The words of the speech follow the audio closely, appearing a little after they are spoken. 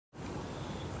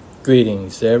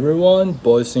Greetings everyone,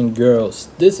 boys and girls.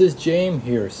 This is James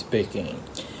here speaking,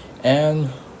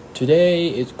 and today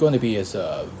it's going to be as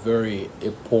a very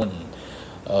important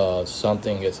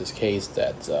something as this case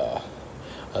that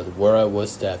where I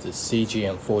was that the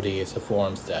CGM48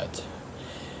 forms that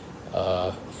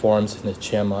forms in the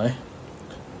Chiang.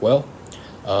 Well,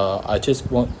 I just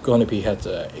going to be had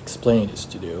to explain this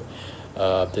to you.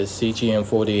 The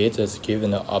CGM48 has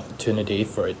given an opportunity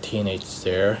for a teenage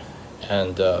there,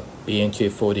 and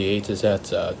BNK48 is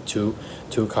that two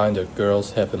kind of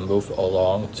girls have moved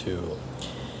along to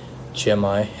Chiang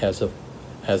Mai, has a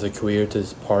career to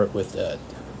part with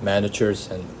managers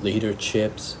and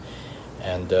leaderships,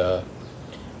 and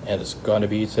it's going to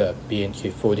be the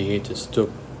BNK48 is took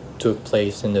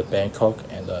place in the Bangkok,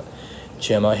 and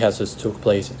Chiang Mai has this took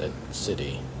place in the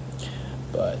city,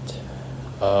 but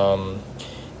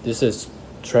this is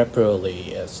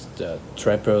temporarily as the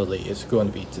temporarily is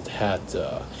going to be had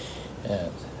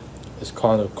and it's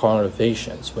kind of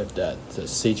conversations with that the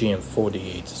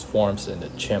CGM48 forms in the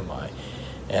Chiang Mai,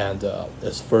 and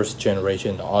this first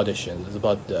generation audition is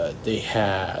about they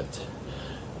had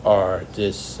are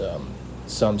this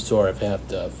some sort of have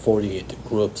the 48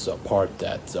 groups apart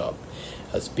that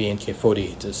as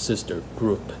BNK48 the sister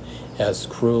group as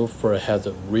crew for has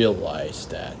realized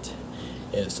that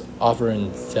is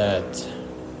offering that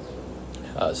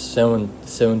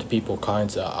seven people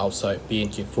kinds of outside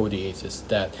BNK48 is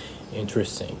that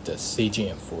interesting the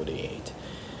CGM48,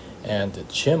 and the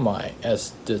Chiang Mai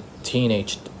as the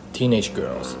teenage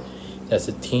girls, as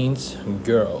the teens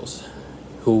girls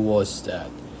who was that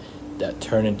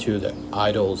turned into the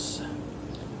idols,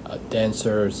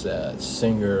 dancers,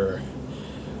 singer,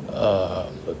 but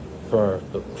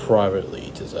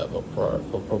privately just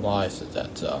provides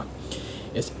that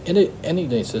it's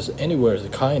anything says anywhere the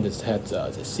kind that had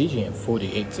the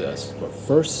CGM48 for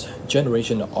first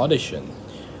generation audition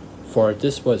for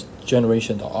this was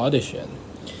generation audition,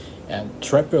 and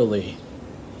triply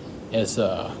is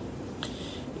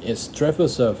triple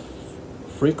of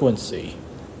frequency.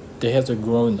 They have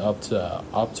grown up to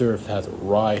after has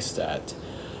rise that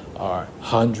are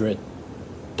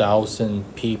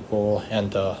 100,000 people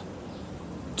and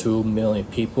 2 million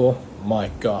people. My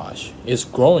gosh, it's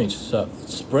growing,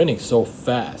 spreading so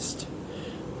fast.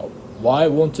 Why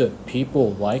won't the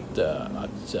people like the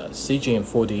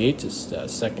CGM48 is the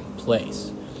second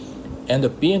place, and the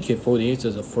BNK48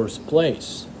 is the first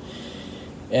place?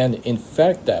 And in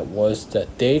fact, that was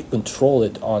that they control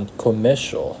it on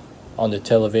commercial on the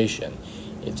television.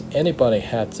 If anybody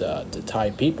had the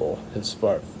Thai people as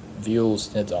far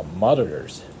views and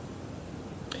monitors,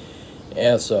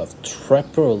 as of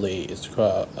properly it's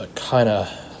kind of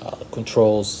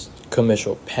controls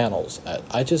commercial panels.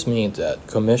 I just mean that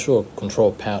commercial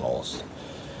control panels.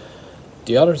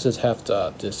 The others that have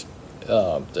the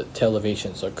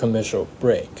televisions or commercial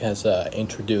break has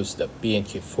introduced the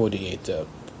BNK48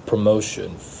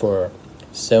 promotion for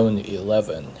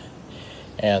 7-Eleven,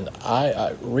 and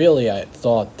I really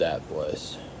thought that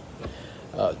was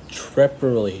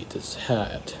properly this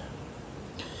had.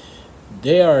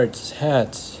 They are the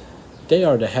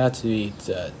had to be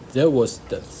there was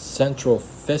the central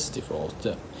festival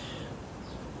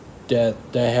that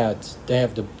they have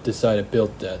decided to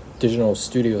build the digital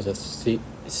studios at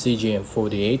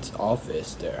CGM48's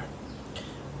office there,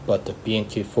 but the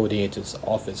BNK48's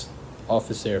office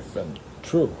there from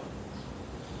true,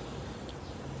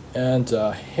 and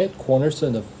headquarters,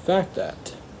 and the fact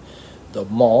that the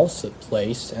malls, the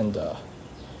place, and the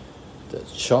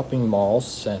shopping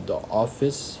malls and the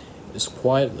office is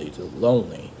quietly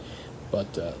lonely,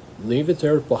 but leave it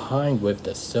there behind with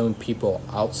the 7 people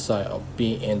outside of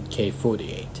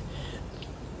BNK48.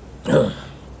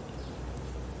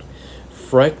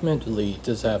 Fragmentally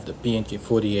does have the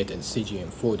BNK48 and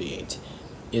CGM48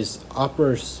 is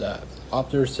others have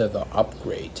an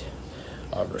upgrade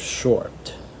of a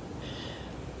short,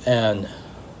 and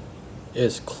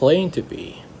is claimed to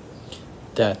be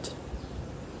that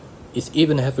it's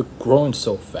even have grown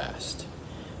so fast,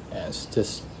 as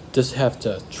this have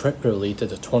to triply to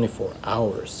the 24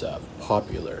 hours of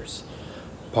populars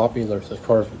are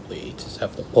perfectly just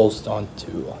have to post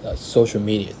onto social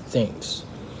media things,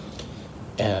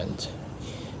 and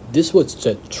this was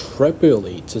the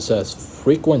triply just as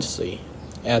frequency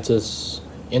as is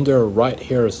in their right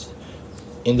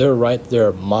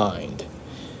their mind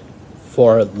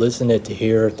for listening to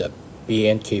hear the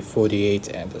BNK48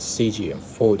 and the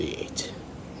CGM48.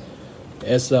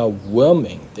 It's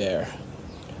whelming there.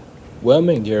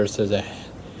 Whelming there says a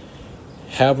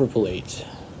heavily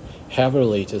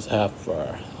just have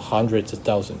for hundreds of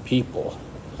thousand people.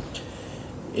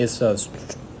 It's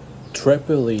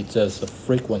triply does the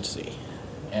frequency,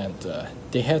 and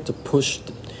they had to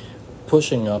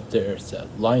pushing up their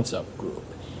lines up group,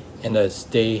 and as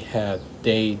they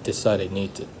decided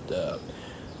needed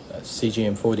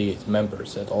CGM48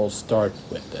 members that all start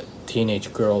with the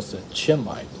teenage girls at Chiang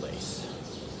place.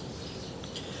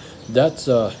 That's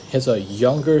his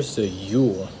younger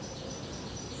you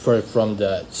from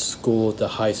the school, the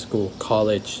high school,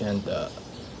 college, and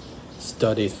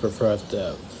studies for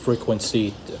the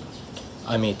frequency.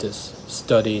 I mean, the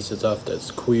studies of the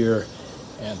queer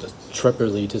and the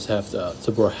triply just have the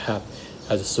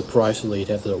as surprisingly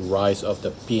have the rise of the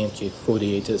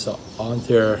BNK48 is on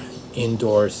their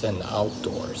indoors and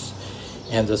outdoors,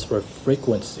 and this for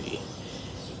frequency,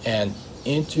 and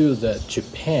into the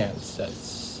Japan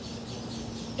that's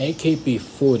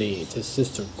AKB48, the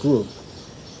sister group,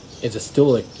 is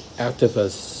still like active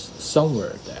as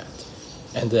somewhere that,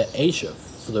 and the Asia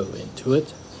flew into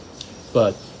it,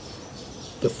 but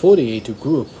the 48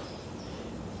 group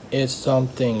is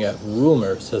something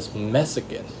rumors as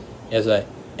Mexican as a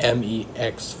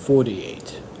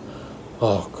MEX48.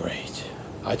 Oh great,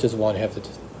 I just want to have to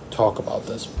talk about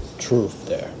this truth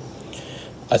there.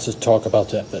 I just talk about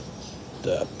the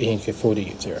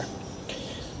BNK48 there.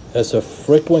 There's a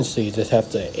frequency that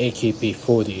have the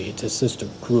AKB48, the sister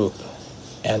group,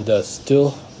 and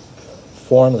still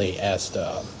formally as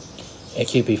the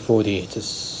AKB48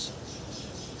 is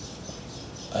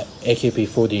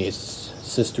AKB48's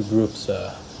sister groups,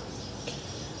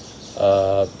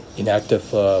 inactive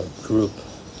group,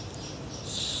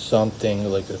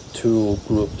 something like two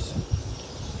groups,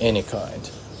 any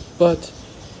kind. But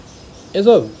it's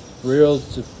a real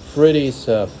pretty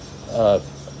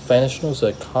functional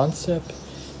concept,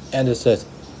 and it says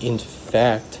in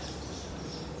fact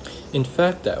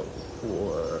that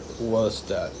was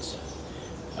that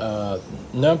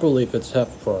not believe it's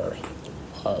for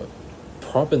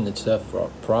problem itself for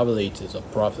probability is a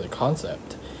probability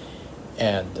concept,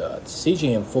 and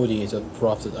CGM40 is a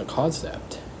probability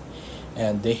concept,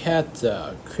 and they had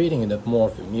creating the more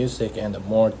of the music and the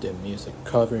more the music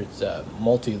covered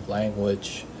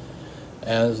multi-language,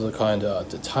 and the kind of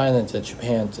the Thailand,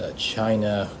 Japan,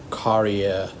 China,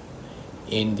 Korea,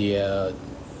 India,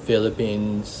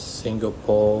 Philippines,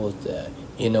 Singapore,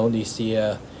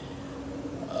 Indonesia,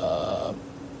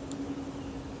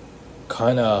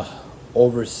 kind of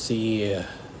oversee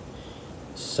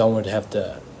someone to have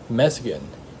the Mexican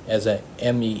as a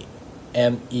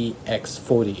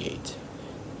MEX48.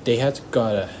 They has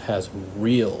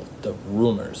real the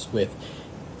rumors with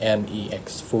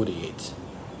MEX48.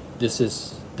 This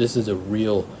is a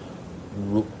real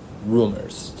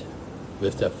rumors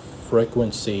with the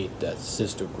frequency that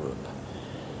sister group.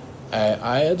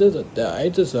 I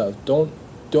just don't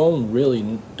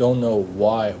know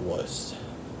why was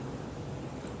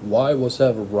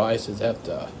that rise is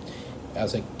after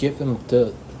as a give them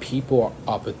the people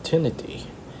opportunity,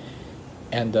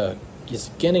 and is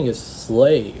getting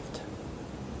enslaved,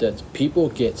 that people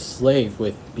get slaved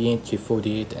with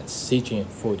BNK48 and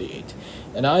CGM48,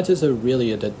 and I just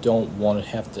really don't want to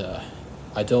have the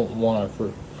I don't want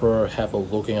to have a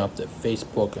looking up the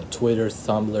Facebook and Twitter,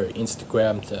 Tumblr,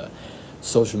 Instagram, the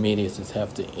social media to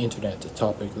have the internet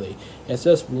topically. It's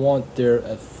just want their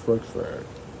effort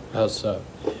as a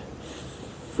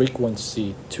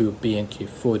frequency to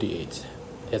BNK48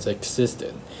 has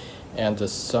existed, and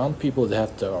some people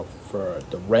have for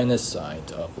the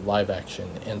renaissance of live action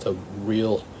and the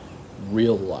real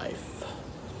life,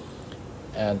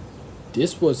 and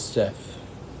this was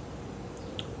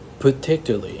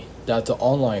particularly that the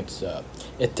online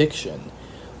addiction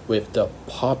with the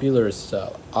popular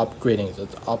upgrading, the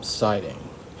upsiding,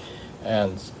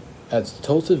 and as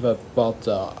total of about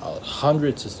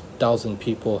hundreds of thousand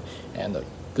people, and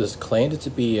this claimed to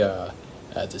be the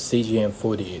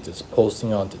CGM48 is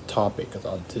posting on the topic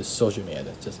on this social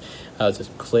media. Just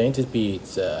claimed to be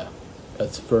its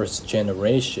first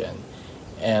generation,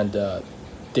 and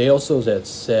they also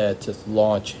said to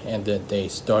launch, and then they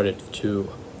started to,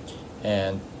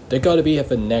 and they got to be have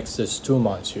the next 2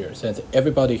 months here, since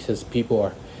everybody says people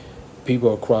are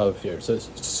crowded here. So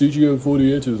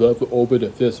CGM48 is up open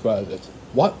at this right.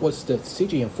 What was the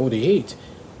CGM48?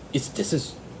 Is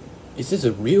this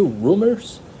a real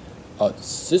rumors?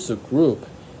 Sister group.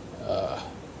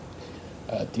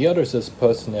 The other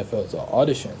person if the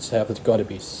auditions have got to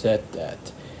be said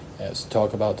that as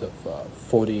talk about the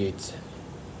 48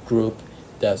 group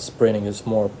that's spreading its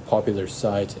more popular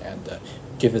site, and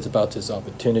give it about its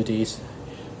opportunities.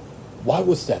 What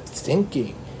was that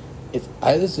thinking?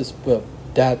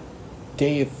 That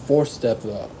they forced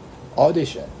the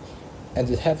audition, and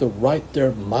they have to write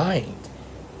their mind,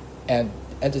 and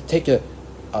and to take a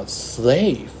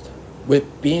slave with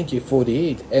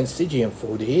BNK48 and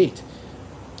CGM48.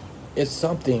 It's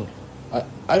something,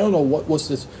 I don't know what was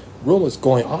this rumors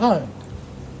going on.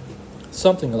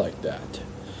 Something like that.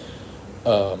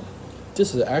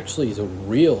 This is actually the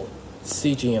real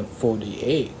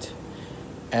CGM48,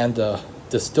 and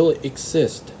there still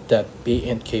exists that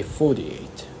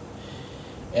BNK48.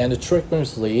 And the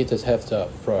treatments lead just have to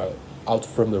out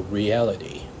from the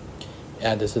reality,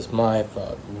 and this is my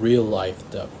real life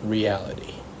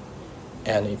reality.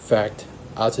 And in fact,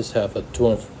 I just have to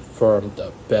confirm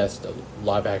the best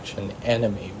live action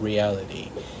anime reality,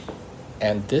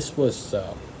 and this was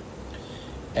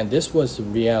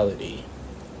reality,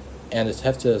 and it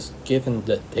have just given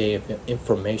the day of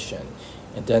information,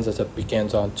 and then just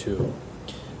begins on to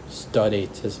study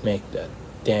to make the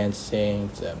dancing,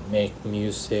 to make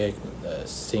music,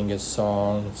 sing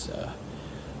songs,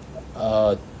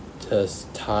 to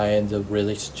tie in the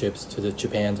relationships to the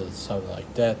Japan and something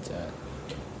like that.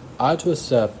 I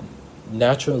just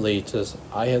naturally just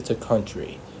I have the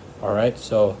country, all right.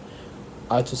 So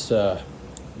I just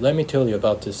let me tell you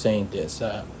about this saying this.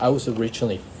 I was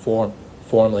originally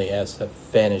formerly as a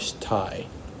Finnish Thai,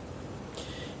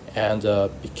 and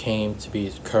became to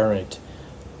be current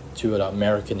to an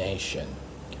American Asian.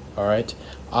 All right,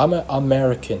 I'm an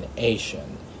American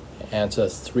Asian, and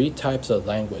there's three types of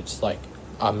language like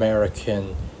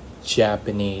American,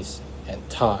 Japanese, and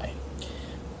Thai.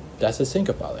 That's the thing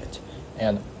about it.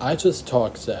 And I just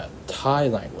talk the Thai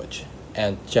language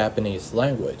and Japanese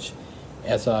language.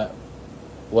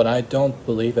 When I don't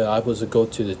believe it, I was to go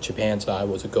to the Japan, so I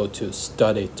was to go to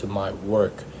study to my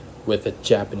work with the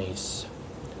Japanese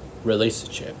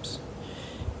relationships.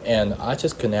 And I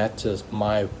just connected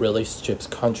my relationships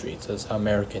countries as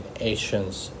American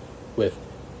Asians with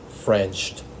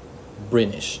French,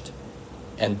 British,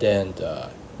 and then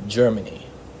Germany,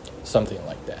 something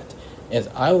like that. And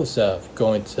I was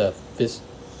going to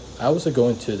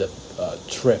the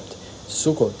trip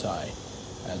Sukhothai,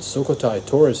 and Sukhothai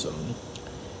tourism.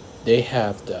 They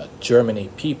have the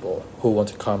Germany people who want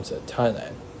to come to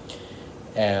Thailand,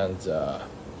 and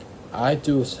I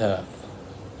do have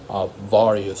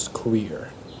various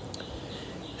career,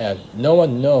 and no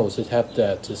one knows it have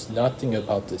that. There's nothing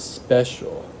about this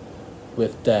special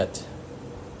with that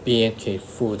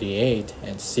BNK48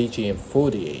 and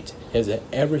CGM48 is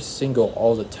every single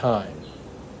all the time.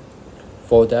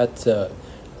 For that,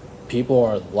 people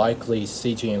are likely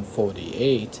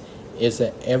CGM48 is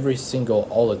that every single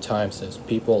all the time since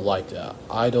people like the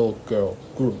idol girl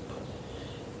group.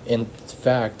 In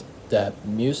fact, that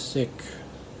music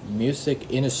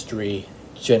industry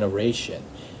generation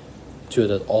to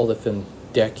the all different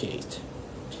decade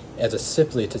as a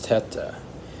simply to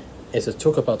as it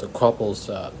took about the couple's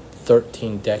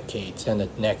 13 decades and the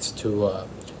next to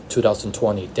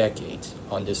 2020 decades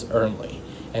on this early,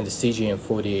 and the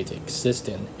CGM48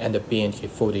 existing and the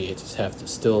BNK48 have to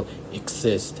still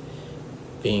exist,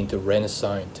 being the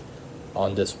renaissance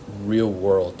on this real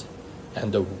world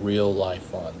and the real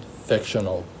life on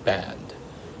fictional band.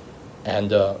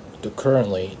 And the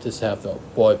currently just have the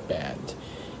boy band,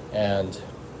 and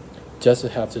just to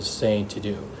have this saying to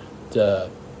do, the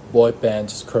boy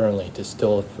band is currently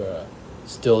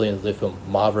still in the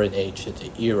modern age of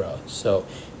the era, so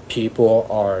people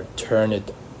are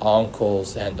turned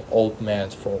uncles and old men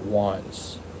for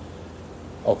once.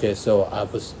 Okay, so I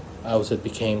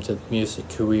became the music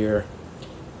career,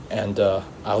 and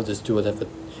I'll just do it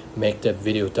make the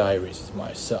video diaries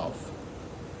myself.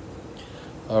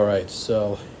 Alright,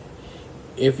 so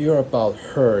if you're about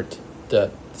heard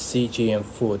the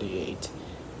CGM48,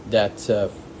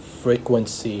 that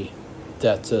frequency,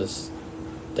 that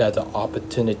the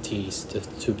opportunities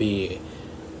to be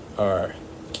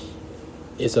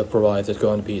is a provider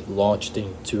going to be launched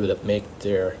into the make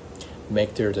their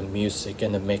the music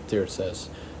and make their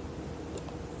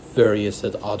various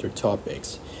other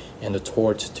topics, and the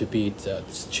torch to beat the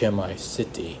Chiang Mai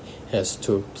city has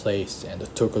took place, and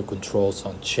took controls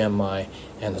on Chiang Mai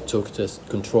and took the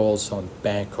controls on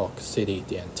Bangkok city,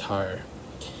 the entire,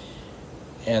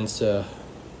 and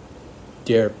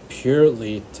they're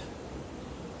purely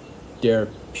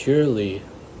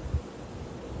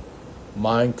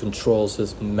mind controls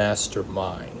his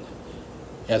mastermind,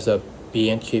 as a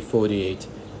BNK48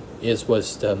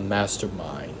 was the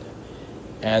mastermind,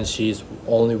 and she's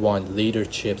only one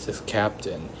leadership as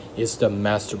captain is the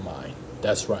mastermind.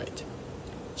 That's right,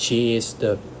 she is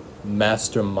the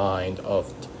mastermind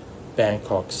of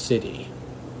Bangkok city,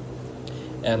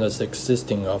 and is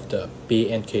existing of the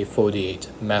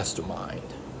BNK48 mastermind.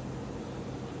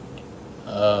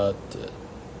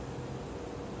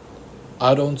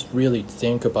 I don't really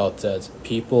think about that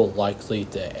people likely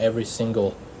that every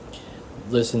single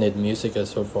listened music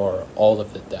as for all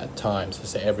of it that time. So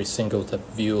say every single the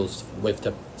views with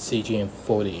the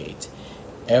CGM48.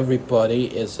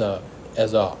 Everybody is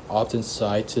as a often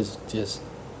cites is just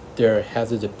there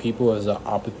has the people as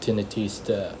opportunities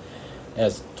to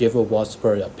as give a what's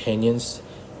for opinions,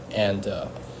 and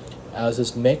as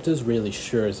this make us really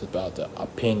sure is about the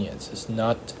opinions. It's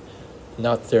not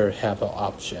there have an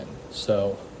option.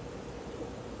 So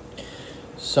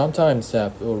sometimes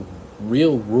that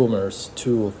real rumors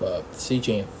too of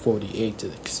CGM48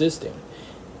 is existing,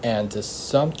 and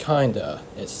some kind of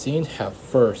it seems have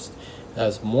first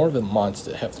as more than months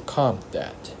that have to come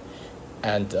that,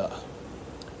 and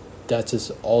that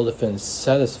is all of them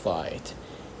satisfied,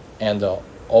 and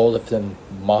all of them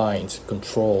minds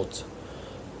controlled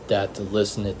that to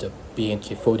listen to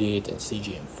BNK48 and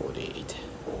CGM48.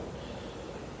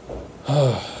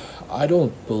 I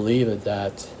don't believe it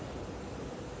that.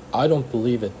 I don't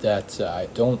believe it that I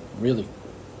don't really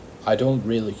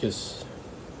because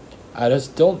I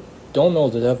just don't know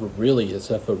that ever really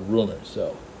is ever rumor.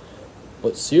 So,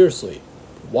 but seriously,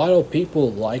 why do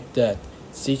people like that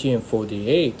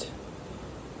CGM48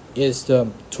 is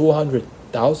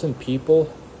 200,000 people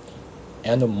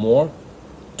and more,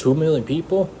 2 million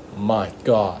people? My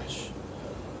gosh.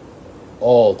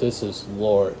 Oh, this is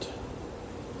Lord.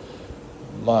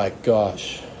 My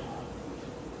gosh.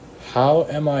 How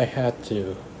am I had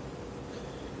to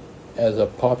as a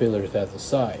popular as a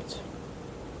site?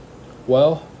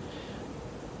 Well,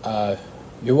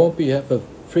 you won't be have a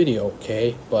pretty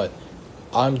okay, but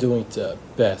I'm doing the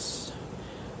best.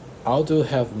 I'll do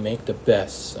have make the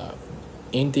best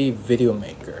indie video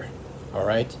maker.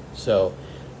 Alright, so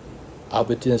I'll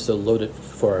be doing the loaded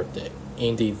for the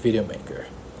indie video maker,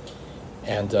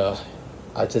 and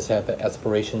I just have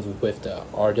aspirations with the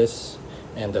artists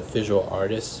and the visual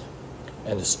artists,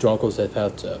 and the struggles I've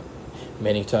had to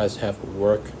many times have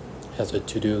work has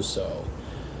to do. So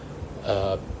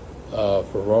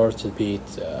for us to be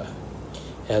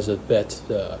has a bet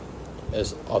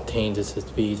has obtained this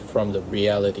speed from the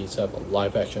realities of a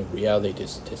live action reality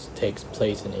this takes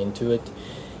place and into it,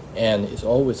 and it's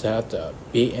always had the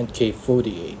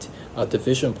BNK48 a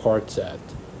division parts at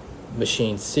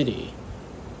Machine City,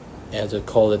 as they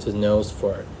call it, is known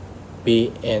for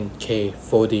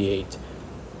BNK48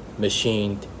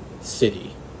 Machine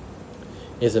City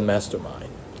is a mastermind.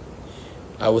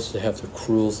 I was to have the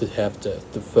crews that have to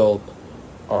develop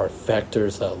our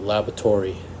factors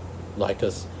laboratory, like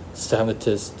a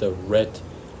scientist. The red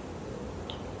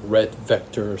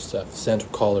vectors of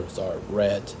central colors are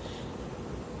red,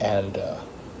 and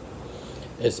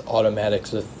it's automatic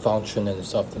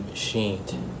functions of the machine,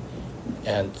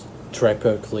 and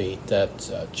typically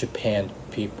that Japan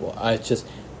people,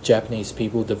 Japanese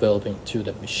people developing to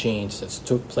the machines that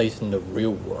took place in the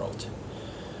real world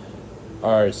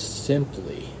are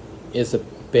simply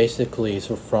basically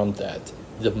from that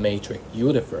the Matrix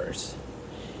universe,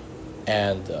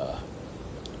 and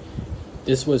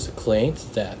this was claimed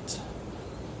that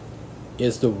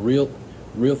is the real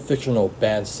fictional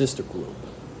band sister group,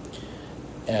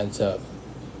 and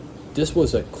this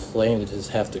was a claim that is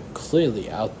have to clearly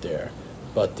out there,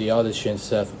 but the auditions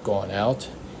have gone out,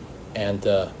 and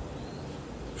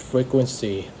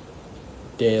frequency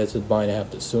they might have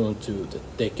to soon to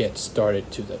they get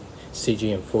started to the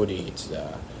CGM48's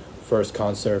first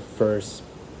concert, first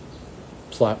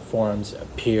platforms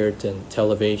appeared in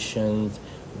television,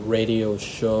 radio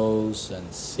shows,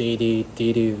 and CD,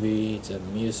 DVDs,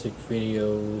 and music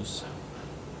videos.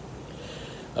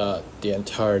 The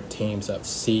entire teams of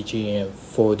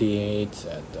CGM48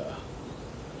 and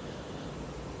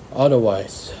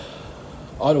otherwise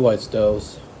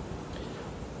those.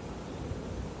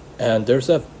 And there's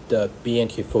the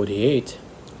BNK48,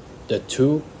 the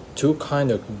two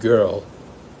kind of girl,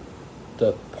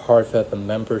 the part of the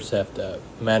members of the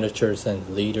managers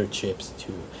and leaderships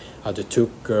to the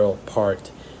two girl part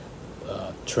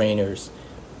trainers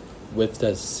with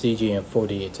the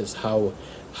CGM48 is how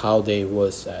they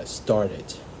was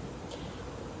started.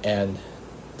 And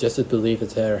just to believe it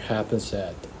there happens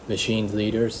that machine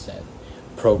leaders and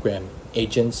program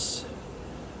agents,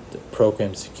 the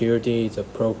program security, the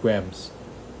program's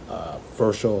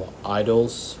virtual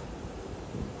idols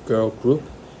girl group,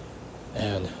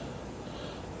 and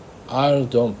I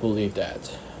don't believe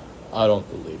that. I don't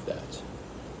believe that.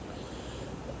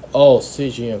 Oh,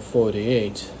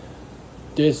 CGM48,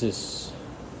 this is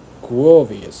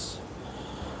glorious.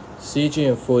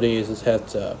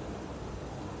 CGM48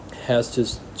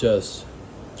 has just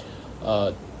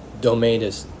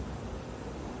dominated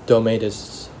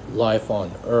life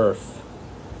on Earth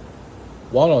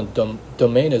One on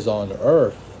domain is on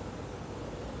Earth.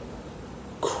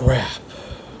 Crap.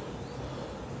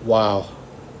 Wow.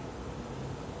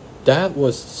 That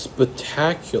was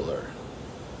spectacular.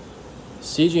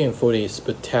 CGM48 is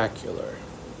spectacular.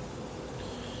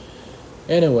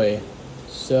 Anyway,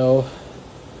 so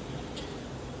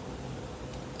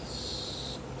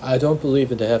I don't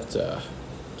believe it had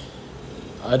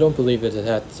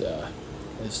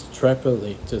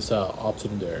extrapolate this up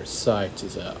on their site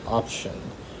is an option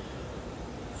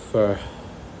for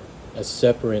a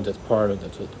separated part of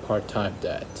the part-time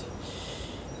debt.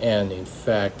 And in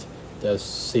fact, the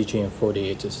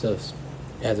CGM48 is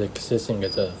as existing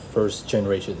as a first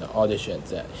generation Audition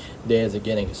that they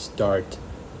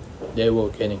will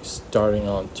getting starting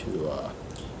on to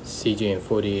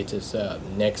CGM48 is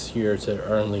next year to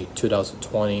early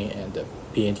 2020, and the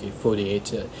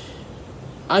BNK48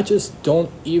 I just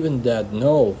don't even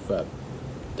know that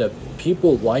the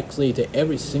people likely to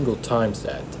every single time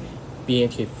that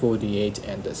BNK48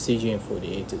 and the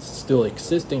CGM48 is still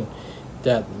existing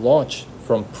that launched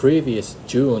from previous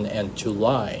June and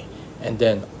July and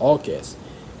then August,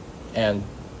 and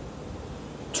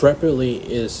Tripoli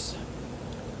is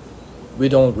we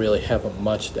don't really have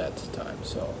much that time,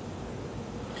 so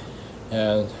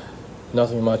and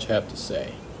nothing much I have to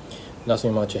say.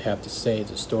 Nothing much I have to say.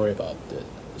 The story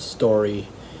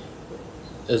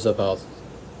is about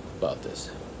this.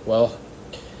 Well,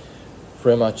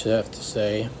 pretty much I have to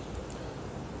say.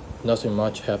 Nothing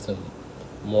much have to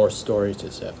more stories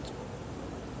just have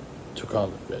to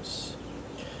come with this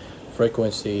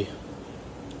frequency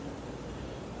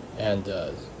and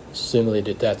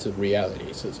simulated that's a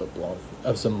reality. So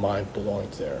it's a mind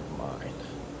belonging to their mind.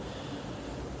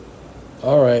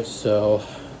 Alright, so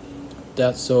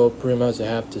that's all pretty much I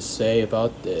have to say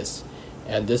about this.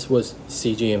 And this was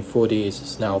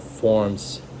CGM48 now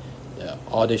forms. The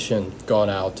Audition got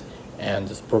out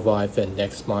and provide for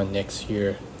next month, next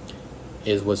year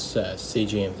is what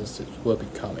CGM will be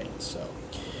coming. So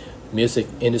music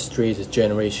industry this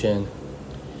generation,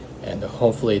 and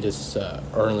hopefully this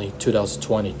early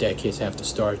 2020 decades have to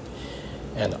start.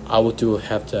 And I will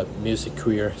have the music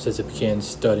career since I began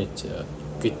studied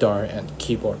guitar and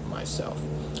keyboard myself.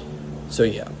 So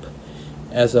yeah,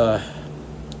 as a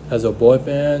boy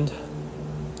band,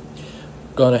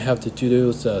 gonna have to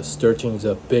do searching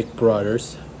the big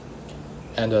brothers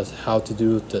and how to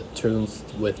do the tunes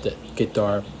with the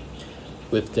guitar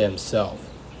with themselves.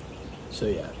 So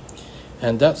yeah,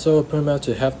 and that's all pretty much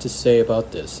I have to say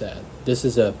about this. This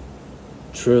is a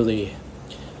truly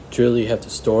have the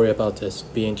story about this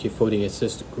BNK48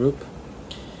 sister group,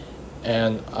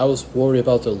 and I was worried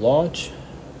about the launch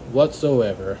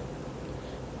whatsoever.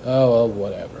 Oh well,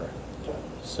 whatever.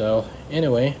 So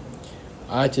anyway,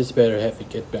 I just better have to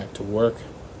get back to work.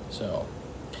 So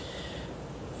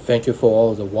thank you for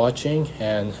all the watching,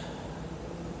 and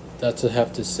that's what I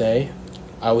have to say.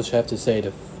 I would have to say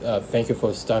thank you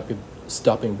for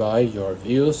stopping by. Your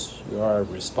views, you are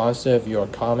responsive, your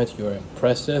comment, you're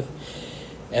impressive,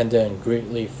 and then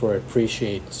greatly for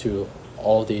appreciate to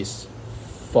all these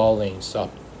followings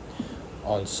up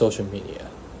on social media.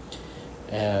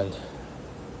 And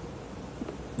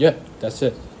yeah, that's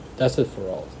it for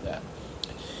all of that.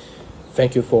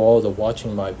 Thank you for all the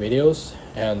watching my videos,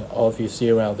 and all of you see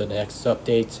around the next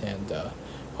updates, and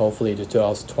hopefully the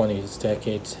 2020s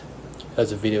decade as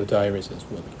the video diaries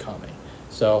will be coming.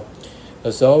 So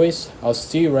as always, I'll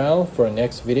see you around for the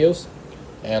next videos,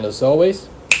 and as always,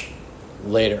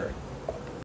 later.